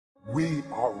We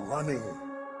are running.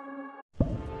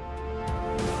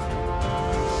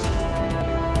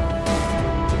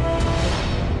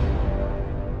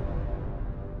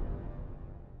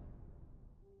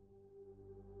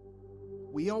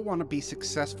 We all want to be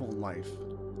successful in life,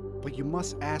 but you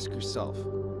must ask yourself,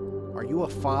 are you a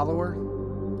follower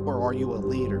or are you a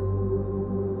leader?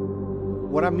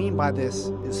 What I mean by this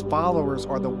is followers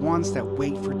are the ones that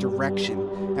wait for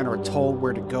direction and are told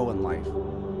where to go in life.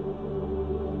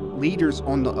 Leaders,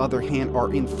 on the other hand,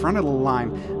 are in front of the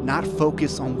line, not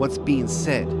focused on what's being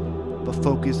said, but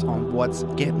focused on what's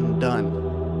getting done.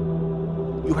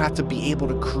 You have to be able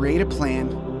to create a plan,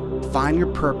 find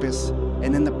your purpose,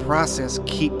 and in the process,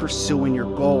 keep pursuing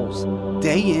your goals,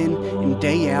 day in and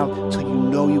day out, till you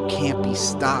know you can't be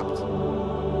stopped.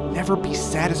 Never be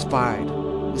satisfied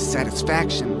with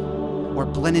satisfaction or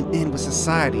blending in with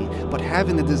society, but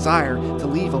having the desire to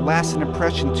leave a lasting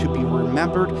impression to be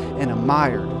remembered and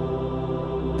admired.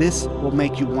 This will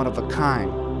make you one of a kind.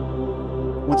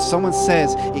 When someone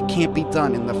says it can't be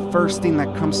done, and the first thing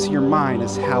that comes to your mind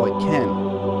is how it can,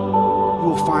 you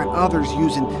will find others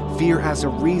using fear as a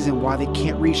reason why they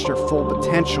can't reach their full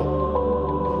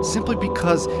potential, simply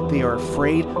because they are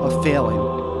afraid of failing,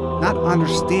 not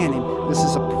understanding this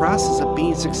is a process of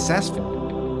being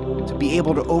successful, to be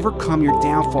able to overcome your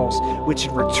downfalls, which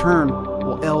in return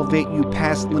will elevate you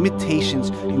past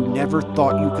limitations you never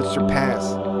thought you could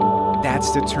surpass.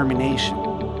 That's determination.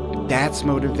 That's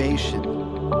motivation.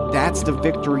 That's the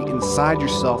victory inside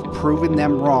yourself, proving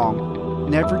them wrong,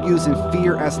 never using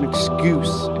fear as an excuse,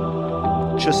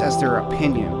 just as their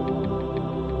opinion.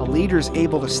 A leader is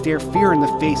able to stare fear in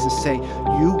the face and say,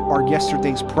 you are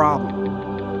yesterday's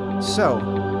problem. So,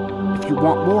 if you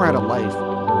want more out of life,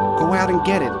 go out and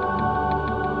get it.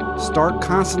 Start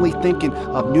constantly thinking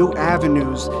of new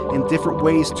avenues and different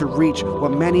ways to reach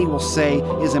what many will say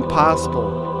is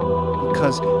impossible,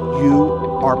 because you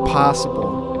are possible.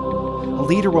 A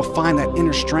leader will find that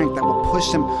inner strength that will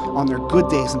push them on their good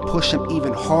days and push them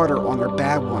even harder on their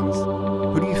bad ones.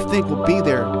 Who do you think will be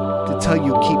there to tell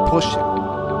you keep pushing?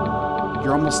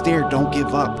 You're almost there, don't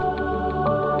give up.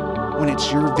 When it's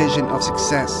your vision of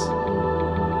success,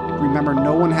 remember,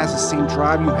 no one has the same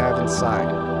drive you have inside.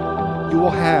 You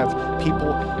will have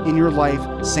people in your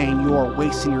life saying you are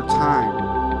wasting your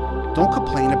time. Don't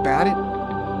complain about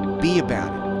it, be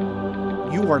about it.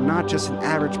 You are not just an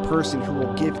average person who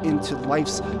will give in to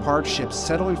life's hardships,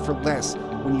 settling for less,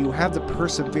 when you have the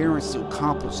perseverance to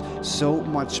accomplish so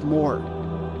much more.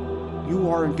 You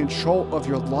are in control of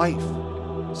your life,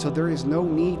 so there is no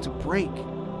need to break.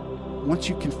 Once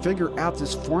you can figure out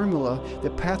this formula,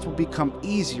 the path will become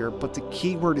easier, but the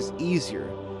key word is easier.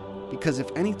 Because if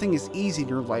anything is easy in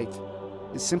your life,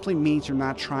 it simply means you're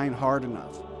not trying hard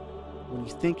enough. When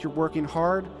you think you're working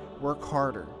hard, work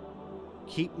harder.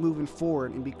 Keep moving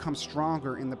forward and become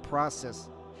stronger in the process,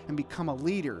 and become a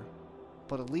leader,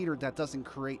 but a leader that doesn't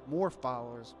create more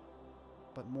followers,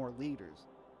 but more leaders.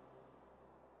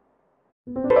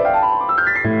 We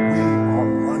are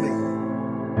running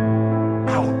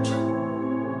out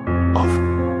of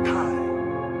time.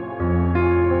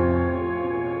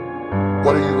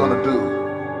 What are you going to do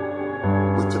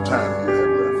with the time you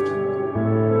have left?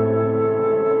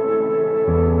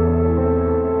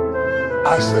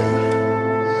 I say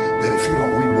that if you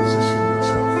don't reposition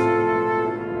yourself,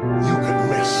 you could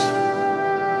miss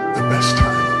the best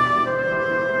time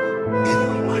in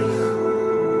your life,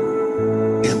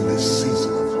 in this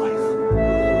season of life.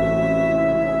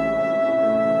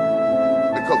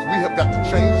 Because we have got to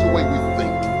change the way we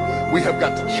think. We have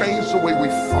got to change the way we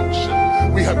function.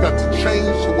 We have got to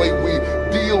change the way we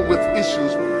deal with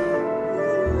issues.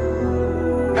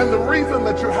 And the reason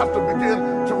that you have to begin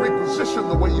to reposition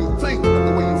the way you think and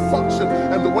the way you function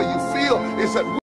and the way you feel is that